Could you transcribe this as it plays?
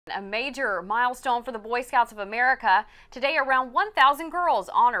A major milestone for the Boy Scouts of America. Today, around 1,000 girls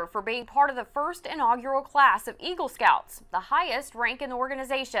honored for being part of the first inaugural class of Eagle Scouts, the highest rank in the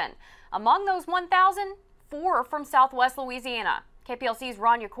organization. Among those 1,000, 4 are from Southwest Louisiana. KPLC's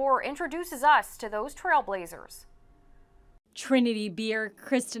Rania Kaur introduces us to those trailblazers. Trinity Beer,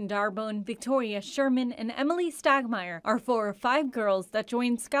 Kristen Darbone, Victoria Sherman, and Emily Stagmeyer are 4 of 5 girls that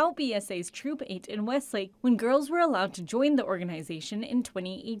joined Scout BSA's Troop 8 in Westlake when girls were allowed to join the organization in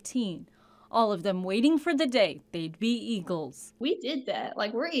 2018. All of them waiting for the day they'd be Eagles. We did that.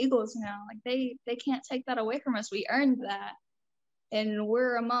 Like, we're Eagles now. Like, they can't take that away from us. We earned that. And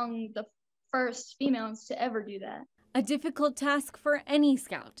we're among the first females to ever do that. A difficult task for any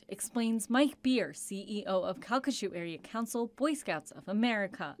Scout, explains Mike Beer, CEO of Calcasieu Area Council, Boy Scouts of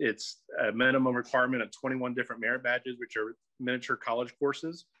America. It's a minimum requirement of 21 different merit badges, which are miniature college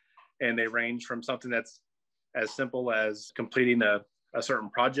courses. And they range from something that's as simple as completing a certain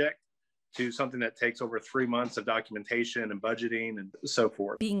project to something that takes over 3 months of documentation and budgeting and so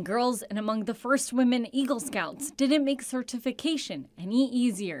forth. Being girls and among the first women Eagle Scouts didn't make certification any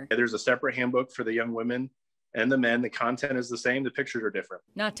easier. There's a separate handbook for the young women and the men. The content is the same, the pictures are different.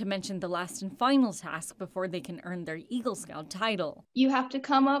 Not to mention the last and final task before they can earn their Eagle Scout title. You have to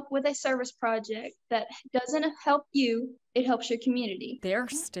come up with a service project that doesn't help you, it helps your community. They're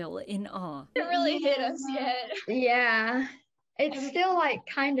still in awe. It really hit us yet. Yeah, it's still like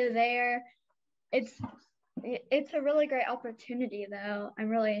kind of there. It's a really great opportunity though. I'm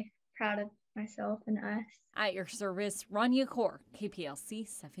really proud of myself and us. At your service, Rania Kaur, KPLC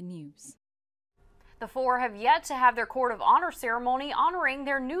 7 News. The 4 have yet to have their Court of Honor ceremony honoring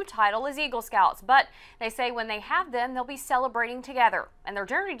their new title as Eagle Scouts, but they say when they have them, they'll be celebrating together. And their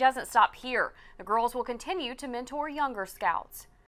journey doesn't stop here. The girls will continue to mentor younger Scouts.